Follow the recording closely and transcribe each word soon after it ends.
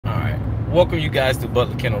Welcome you guys to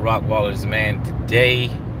Butler Kennel Rockwallers, man. Today,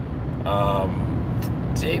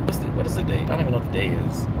 what is the day? I don't even know what the day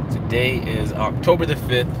is. Today is October the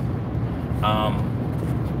 5th.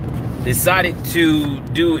 Decided to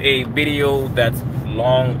do a video that's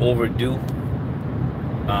long overdue.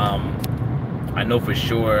 I know for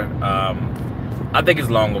sure. I think it's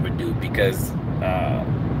long overdue because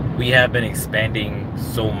we have been expanding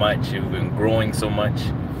so much. We've been growing so much.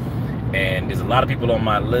 And there's a lot of people on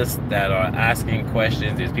my list that are asking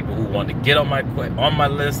questions. There's people who want to get on my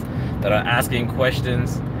list that are asking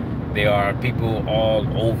questions. There are people all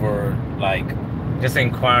over, like, just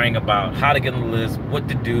inquiring about how to get on the list, what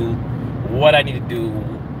to do, what I need to do.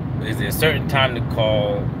 Is there a certain time to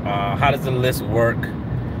call? How does the list work?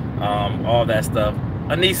 All that stuff.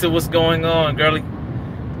 Anissa, what's going on, girlie?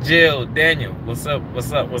 Jill, Daniel, what's up?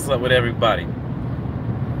 What's up? What's up with everybody?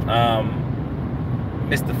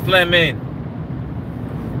 Mr. Fleming.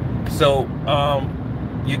 So,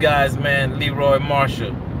 you guys, man, Leroy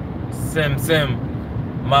Marshall, Sim,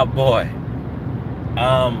 my boy.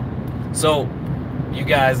 So, you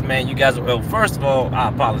guys, man, well, first of all, I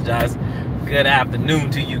apologize. Good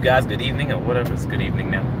afternoon to you guys. Good evening, or whatever. It's good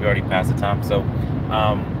evening now. We already passed the time. So,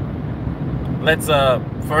 let's,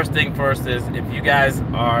 first thing first is, if you guys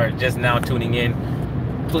are just now tuning in,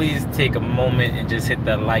 please take a moment and just hit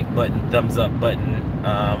that like button, thumbs up button,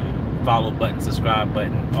 follow button, subscribe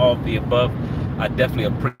button, all of the above. I definitely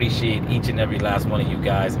appreciate each and every last one of you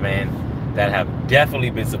guys, man, that have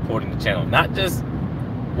definitely been supporting the channel. Not just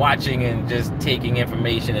watching and just taking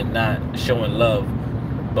information and not showing love,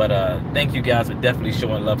 but thank you guys for definitely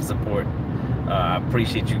showing love and support. I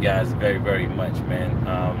appreciate you guys very, very much, man.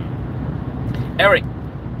 Eric,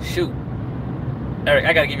 shoot. Eric,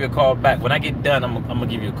 I gotta give you a call back. When I get done, I'm gonna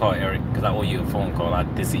give you a call, Eric, because I owe you a phone call. I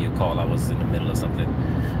did see your call. I was in the middle of something.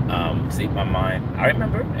 See my mind. I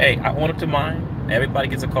remember. Hey, I own up to mine. Everybody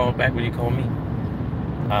gets a call back when you call me.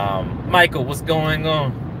 Michael, what's going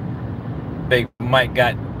on? Big Mike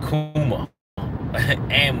got Kuma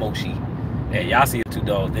and Moshi. Hey, y'all see the two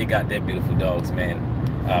dogs. They got their beautiful dogs, man.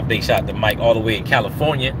 Big shout out to Mike all the way in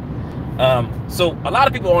California. So a lot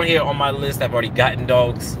of people on here on my list have already gotten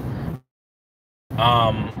dogs.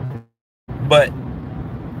 But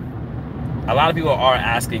a lot of people are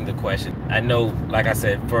asking the question. I know, like I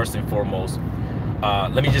said, first and foremost,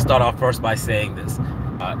 let me just start off first by saying this.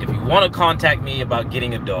 If you want to contact me about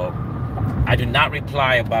getting a dog, I do not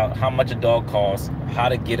reply about how much a dog costs, how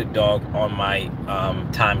to get a dog on my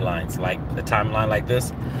timelines, like the timeline like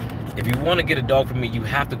this. If you want to get a dog from me, you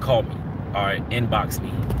have to call me or inbox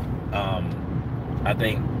me. I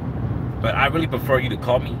think, but I really prefer you to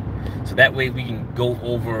call me, so that way we can go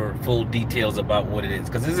over full details about what it is,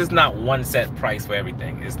 because this is not one set price for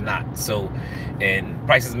everything. It's not. So, and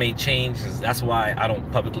prices may change. That's why I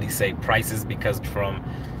don't publicly say prices, because from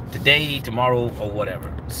today, tomorrow, or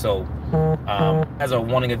whatever. So, as are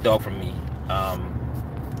wanting a dog from me,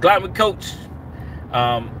 glad with Coach.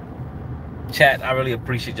 Chat, I really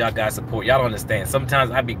appreciate y'all guys' support. Y'all don't understand.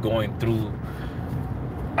 Sometimes I be going through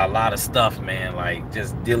a lot of stuff, man, like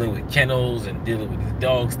just dealing with kennels and dealing with the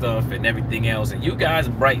dog stuff and everything else, and you guys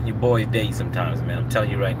brighten your boy's day sometimes, man. I'm telling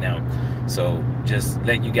you right now. So just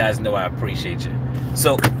letting you guys know I appreciate you.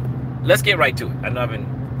 So let's get right to it. I know I've been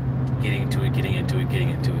getting into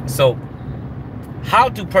it. So how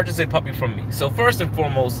to purchase a puppy from me. So first and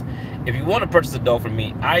foremost, if you want to purchase a dog from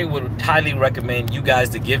me, I would highly recommend you guys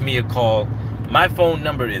to give me a call. My phone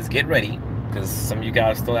number is, get ready, because some of you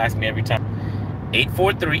guys still ask me every time,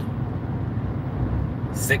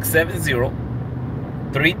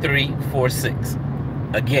 843-670-3346.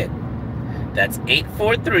 Again, that's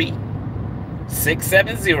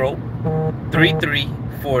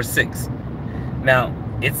 843-670-3346. Now,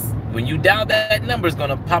 it's when you dial that number, it's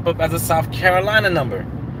gonna pop up as a South Carolina number.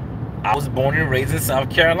 I was born and raised in South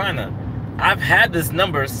Carolina. I've had this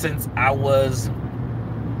number since I was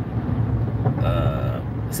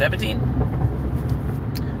 17.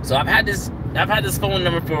 So I've had this phone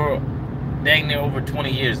number for dang near over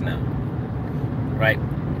 20 years now, right?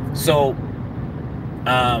 So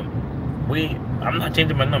I'm not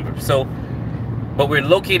changing my number. So, but we're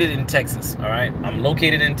located in Texas, all right? I'm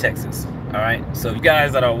located in Texas, all right? So you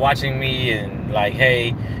guys that are watching me and like,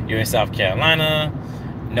 hey, you're in South Carolina.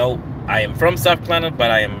 No, I am from South Carolina,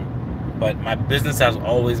 but my business has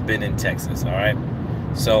always been in Texas, all right?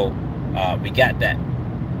 So we got that.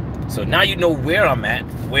 So now you know where I'm at,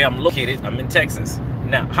 where I'm located. I'm in Texas.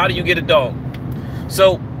 Now, how do you get a dog?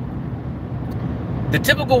 So the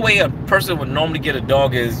typical way a person would normally get a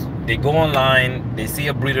dog is they go online, they see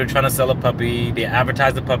a breeder trying to sell a puppy, they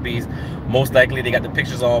advertise the puppies. Most likely they got the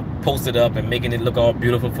pictures all posted up and making it look all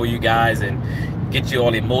beautiful for you guys and get you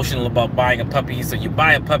all emotional about buying a puppy. So you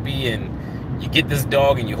buy a puppy and you get this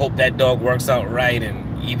dog and you hope that dog works out right,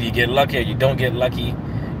 and either you get lucky or you don't get lucky,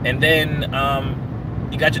 and then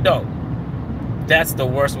you got your dog. That's the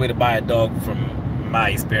worst way to buy a dog from my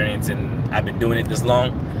experience, and I've been doing it this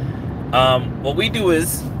long. What we do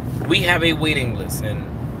is we have a waiting list, and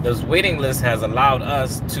this waiting list has allowed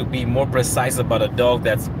us to be more precise about a dog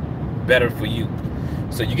that's better for you.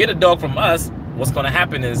 So you get a dog from us, what's going to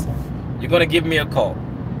happen is you're going to give me a call,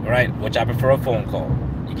 right? Which I prefer a phone call.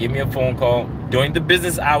 You give me a phone call during the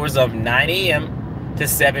business hours of 9 a.m. to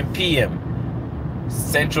 7 p.m.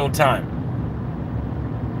 Central Time.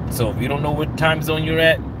 So if you don't know what time zone you're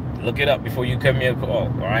at, look it up before you give me a call, all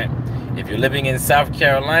right? If you're living in South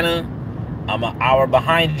Carolina, I'm an hour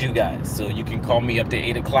behind you guys. So you can call me up to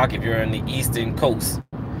 8 o'clock if you're on the Eastern Coast.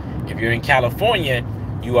 If you're in California,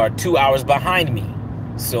 you are 2 hours behind me.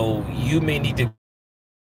 So you may need to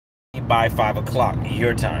be by 5 o'clock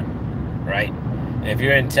your time, right? And if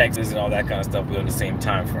you're in Texas and all that kind of stuff, we're on the same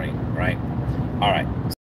time frame, right? All right.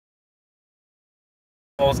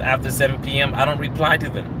 Calls after 7 p.m., I don't reply to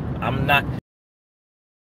them. I'm not.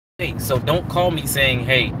 Hey, so don't call me saying,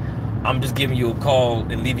 hey, I'm just giving you a call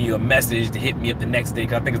and leaving you a message to hit me up the next day,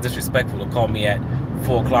 because I think it's disrespectful to call me at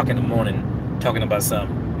 4 o'clock in the morning talking about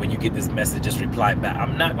something. When you get this message, just reply back.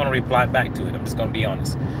 I'm not going to reply back to it. I'm just going to be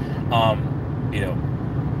honest. You know,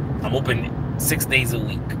 I'm open 6 days a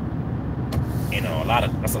week. You know,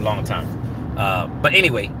 that's a long time. But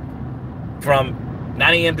anyway, from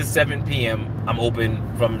 9 a.m. to 7 p.m., I'm open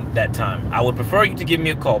from that time. I would prefer you to give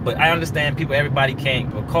me a call, but I understand everybody can't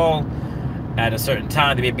give a call at a certain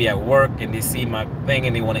time. They may be at work and they see my thing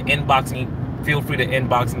and they want to inbox me. Feel free to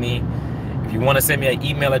inbox me. If you want to send me an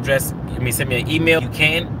email address, send me an email, you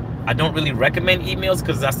can. I don't really recommend emails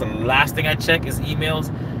because that's the last thing I check is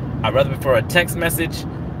emails. I'd rather prefer a text message,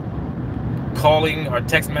 calling or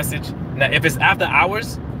text message. Now, if it's after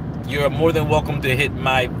hours, you're more than welcome to hit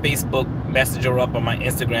my Facebook Messenger up or my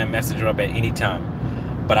Instagram Messenger up at any time.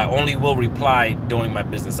 But I only will reply during my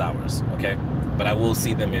business hours, okay? But I will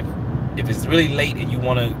see them if it's really late and you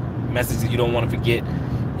want to message that you don't want to forget,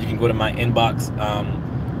 you can go to my inbox.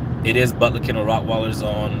 It is Butler Kennel Rottweilers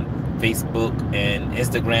on Facebook, and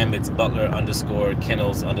Instagram it's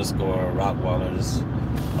Butler_Kennels_Rottweilers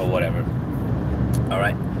or whatever. All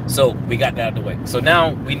right, so we got that out of the way. So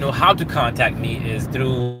now we know how to contact me is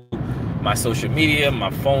through my social media,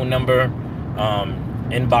 my phone number,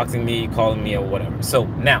 inboxing me, calling me, or whatever. So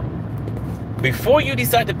now, before you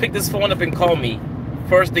decide to pick this phone up and call me,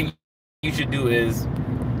 first thing you should do is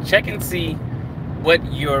check and see what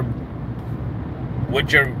your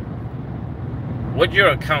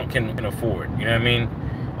account can afford. You know what I mean?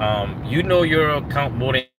 You know your account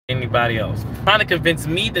more than anybody else. Trying to convince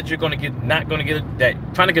me that you're trying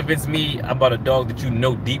to convince me about a dog that you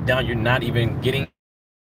know deep down you're not even getting.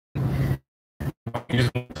 You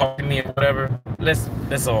just want to talk to me or whatever.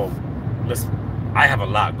 I have a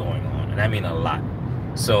lot going on, and I mean a lot.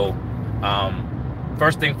 So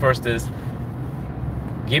first thing first is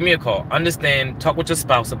give me a call. Understand, talk with your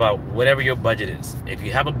spouse about whatever your budget is. If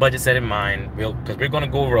you have a budget set in mind, because we're going to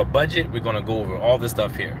go over a budget, we're going to go over all this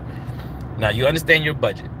stuff here. Now, you understand your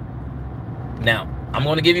budget. Now, I'm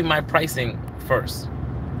going to give you my pricing first.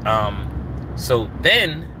 So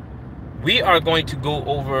then we are going to go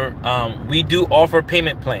over, we do offer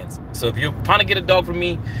payment plans. So if you're trying to get a dog from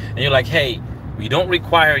me and you're like, hey, we don't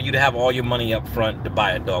require you to have all your money up front to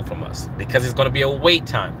buy a dog from us because it's going to be a wait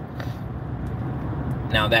time.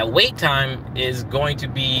 Now, that wait time is going to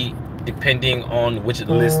be depending on which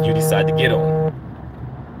list you decide to get on.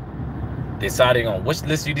 Deciding on which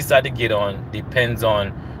list you decide to get on depends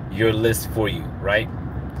on your list for you, right?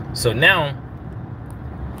 So now,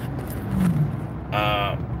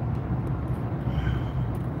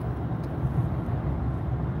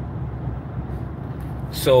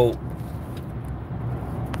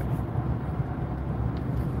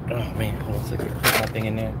 oh man, hold on a second, put my thing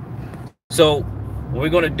in there. So what we're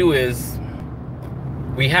going to do is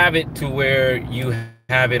we have it to where you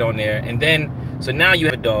have it on there, and then so now you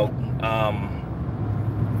have a dog.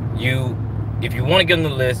 If you want to get on the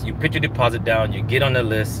list, you put your deposit down, you get on the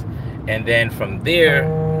list, and then from there,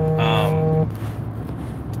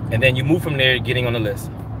 and then you move from there, getting on the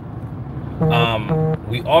list.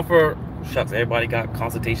 We offer, shucks, everybody got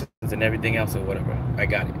consultations and everything else or whatever. I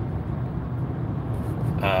got it.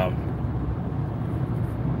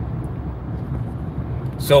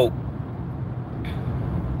 So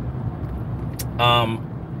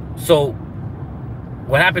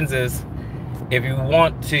what happens is, if you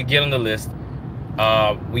want to get on the list,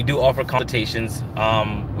 we do offer consultations.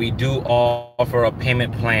 We do offer a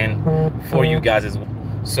payment plan for you guys as well.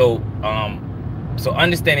 So so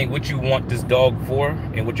understanding what you want this dog for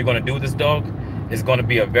and what you're going to do with this dog is going to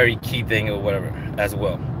be a very key thing or whatever as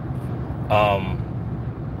well.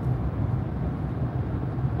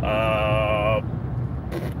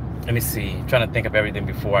 Let me see, I'm trying to think of everything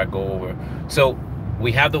before I go over. So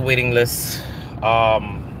we have the waiting list.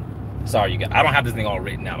 Sorry, you guys, I don't have this thing all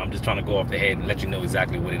written out. I'm just trying to go off the head and let you know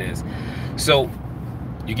exactly what it is. So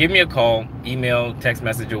you give me a call, email, text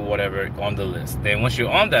message, or whatever on the list. Then once you're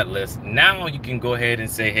on that list, now you can go ahead and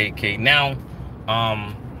say, hey, okay, now,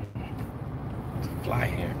 fly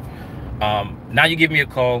here. Now you give me a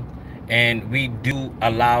call, and we do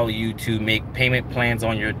allow you to make payment plans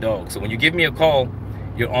on your dog. So when you give me a call,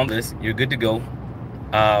 you're on this, you're good to go.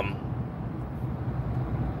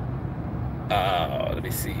 Let me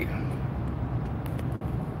see.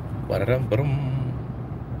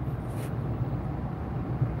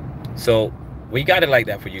 So we got it like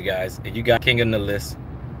that for you guys. If you got King on the list,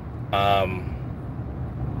 the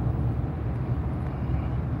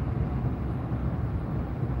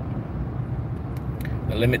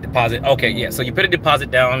limit deposit. Okay, yeah. So you put a deposit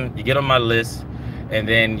down, you get on my list, and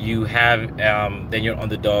then you have then you're on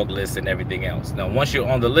the dog list and everything else. Now once you're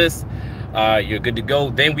on the list, you're good to go.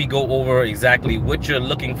 Then we go over exactly what you're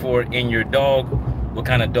looking for in your dog, what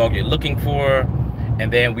kind of dog you're looking for,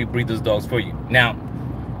 and then we breed those dogs for you. Now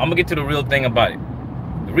I'm gonna get to the real thing about it.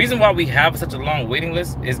 The reason why we have such a long waiting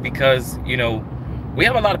list is because, you know, we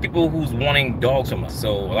have a lot of people who's wanting dogs from us.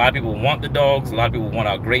 So a lot of people want the dogs, a lot of people want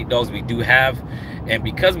our great dogs we do have, and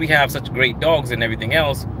because we have such great dogs and everything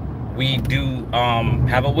else, we do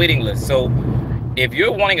have a waiting list. So if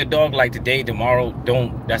you're wanting a dog like today, tomorrow,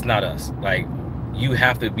 that's not us. Like, you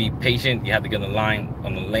have to be patient. You have to get in line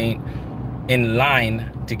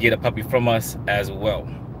to get a puppy from us as well.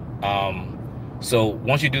 So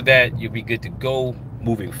once you do that, you'll be good to go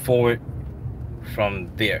moving forward from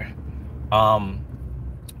there.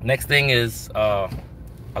 Next thing is, a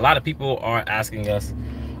lot of people are asking us,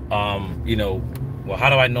 you know, well, how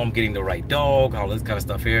do I know I'm getting the right dog? All this kind of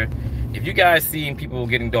stuff here. If you guys seeing people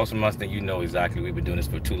getting dogs from us, then you know exactly we've been doing this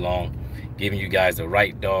for too long, giving you guys the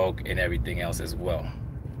right dog and everything else as well.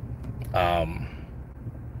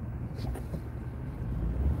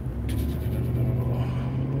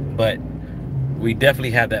 But we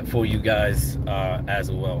definitely have that for you guys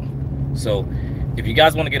as well. So if you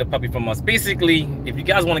guys want to get a puppy from us, basically, if you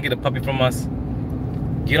guys want to get a puppy from us,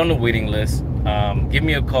 get on the waiting list, give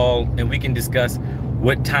me a call, and we can discuss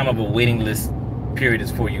what time of a waiting list period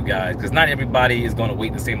is for you guys, because not everybody is going to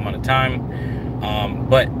wait the same amount of time.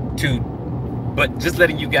 But just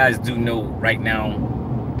letting you guys know right now,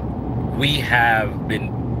 we have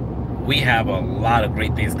a lot of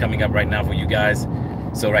great things coming up right now for you guys.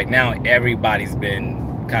 So right now, everybody's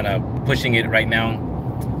been kind of pushing it right now.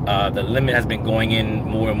 The limit has been going in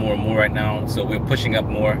more and more and more right now, so we're pushing up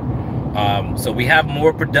more. So we have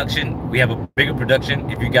more production. We have a bigger production.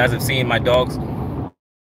 If you guys have seen my dogs,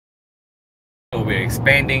 so we're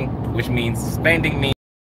expanding, which means expanding means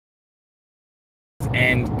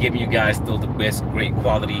and giving you guys still the best, great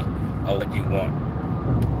quality of what you want,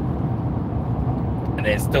 and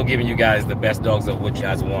then still giving you guys the best dogs of what you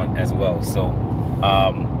guys want as well. So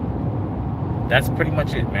that's pretty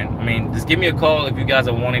much it, man. I mean, just give me a call if you guys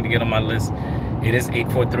are wanting to get on my list. It is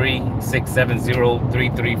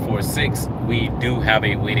 843-670-3346. We do have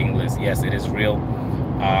a waiting list. Yes, it is real,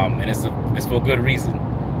 and it's for a good reason.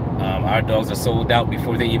 Our dogs are sold out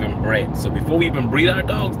before they even bred. So before we even breed our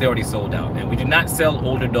dogs, they're already sold out. And we do not sell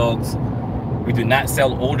older dogs. We do not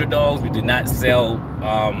sell older dogs. We do not sell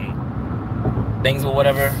things or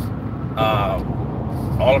whatever.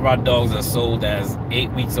 All of our dogs are sold as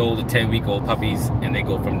 8 weeks old to 10-week-old puppies, and they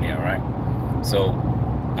go from there, right? So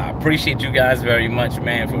I appreciate you guys very much,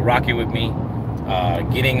 man, for rocking with me,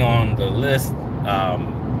 getting on the list,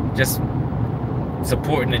 just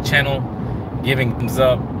supporting the channel, giving thumbs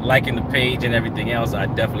up, liking the page and everything else. I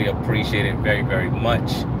definitely appreciate it very, very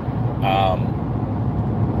much.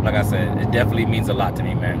 Like I said, it definitely means a lot to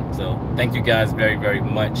me, man. So thank you guys very, very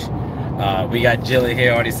much. We got Jilly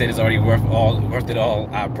here, already said it's already worth it all.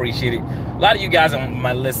 I appreciate it. A lot of you guys on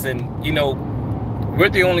my listen, you know, we're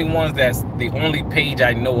the only ones, that's the only page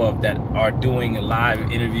I know of that are doing live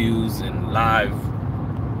interviews and live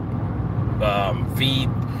feed,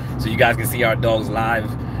 so you guys can see our dogs live.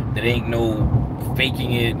 There ain't no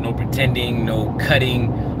faking it, no pretending, no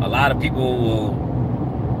cutting. A lot of people will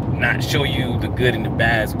not show you the good and the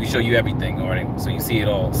bad. So we show you everything, all right? So you see it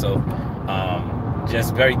all. So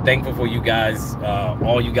just very thankful for you guys,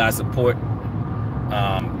 all you guys support.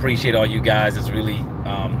 Appreciate all you guys. It's really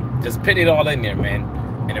just put it all in there, man,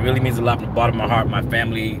 and it really means a lot from the bottom of my heart, my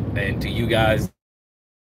family, and to you guys.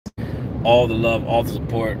 All the love, all the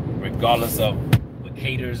support, regardless of what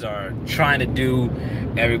haters are trying to do.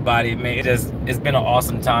 Everybody, man, it's been an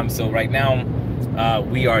awesome time. So right now,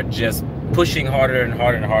 we are just pushing harder and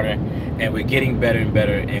harder and harder, and we're getting better and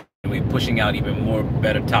better, and we're pushing out even more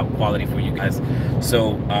better top quality for you guys.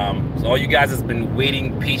 So, so all you guys has been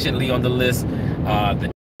waiting patiently on the list.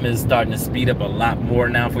 The is starting to speed up a lot more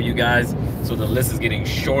now for you guys, so the list is getting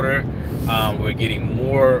shorter. We're getting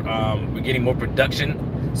more production.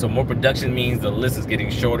 So more production means the list is getting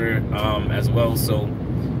shorter as well. So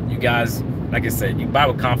you guys, like I said, you buy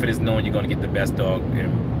with confidence, knowing you're going to get the best dog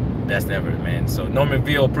and best ever, man. So Norman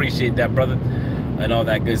Veal, appreciate that, brother, and all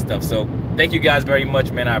that good stuff. So thank you guys very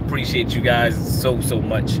much, man. I appreciate you guys so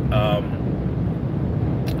much.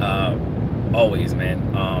 Always, man.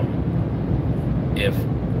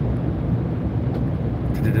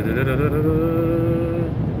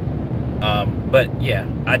 But yeah,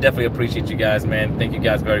 I definitely appreciate you guys, man. Thank you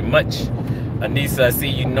guys very much. Anissa, I see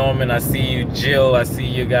you. Norman, I see you. Jill, I see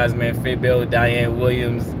you guys, man. Fabio, Diane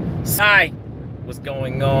Williams, Sai, what's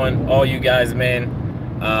going on? All you guys, man.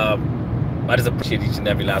 I just appreciate each and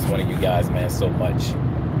every last one of you guys, man, so much.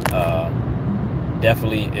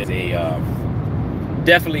 Definitely is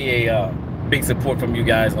a big support from you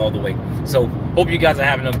guys all the way. So hope you guys are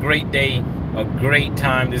having a great day, a great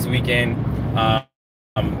time this weekend.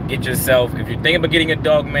 Get yourself, if you're thinking about getting a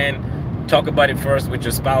dog, man, talk about it first with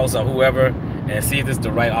your spouse or whoever and see if this is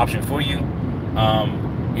the right option for you.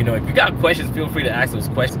 You know, if you got questions, feel free to ask those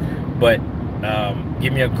questions, but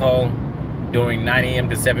give me a call during 9 a.m.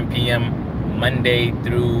 to 7 p.m. Monday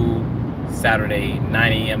through Saturday,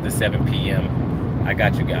 9 a.m. to 7 p.m. I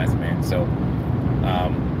got you guys, man. So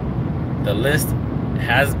the list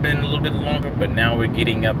has been a little bit longer, but now we're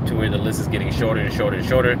getting up to where the list is getting shorter and shorter and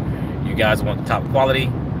shorter. You guys want top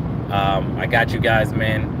quality. I got you guys,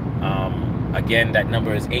 man. Again, that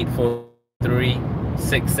number is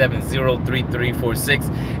 843-670-3346.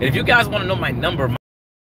 And if you guys want to know my number,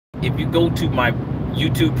 if you go to my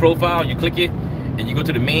YouTube profile, you click it, and you go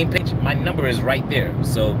to the main page, my number is right there.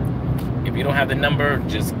 So if you don't have the number,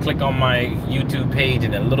 just click on my YouTube page,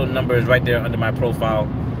 and the little number is right there under my profile.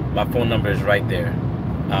 My phone number is right there.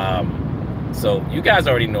 So you guys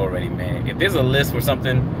already know already, man. If there's a list for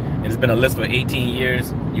something, and it's been a list for 18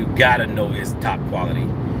 years, you gotta know it's top quality.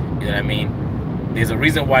 You know what I mean? There's a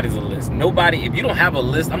reason why there's a list. Nobody, if you don't have a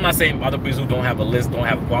list, I'm not saying other breeders who don't have a list don't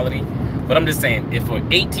have quality, but I'm just saying, if for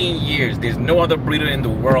 18 years, there's no other breeder in the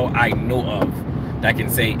world I know of that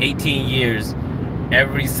can say 18 years,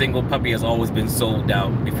 every single puppy has always been sold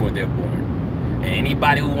out before they're born. And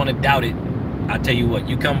anybody who want to doubt it, I'll tell you what,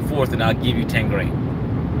 you come forth and I'll give you 10 grand.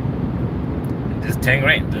 Just 10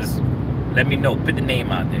 grand. Just let me know. Put the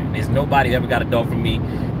name out there. There's nobody ever got a dog from me,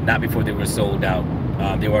 not before they were sold out.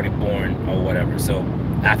 They were already born or whatever. So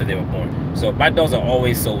after they were born. So my dogs are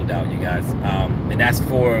always sold out, you guys. And that's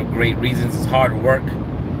for great reasons. It's hard work.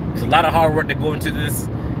 There's a lot of hard work that go into this.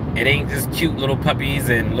 It ain't just cute little puppies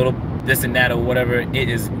and little this and that or whatever. It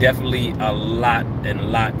is definitely a lot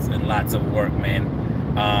and lots and lots of work, man.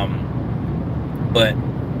 But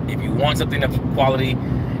if you want something that's quality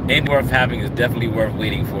and worth having, is definitely worth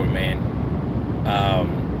waiting for, man.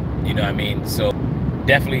 You know what I mean? So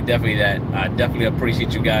definitely that. I definitely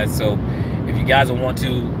appreciate you guys. So if you guys want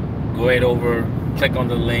to, go ahead over, click on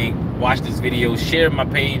the link, watch this video, share my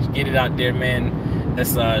page, get it out there, man.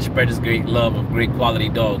 Let's spread this great love of great quality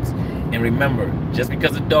dogs. And remember, just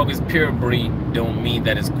because a dog is pure breed don't mean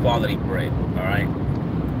that it's quality bred. All right?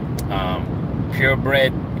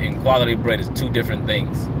 Purebred and quality bred is two different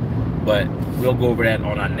things, but we'll go over that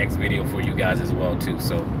on our next video for you guys as well too.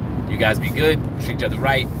 So you guys be good, treat each other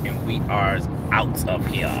right, and we are out of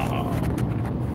here.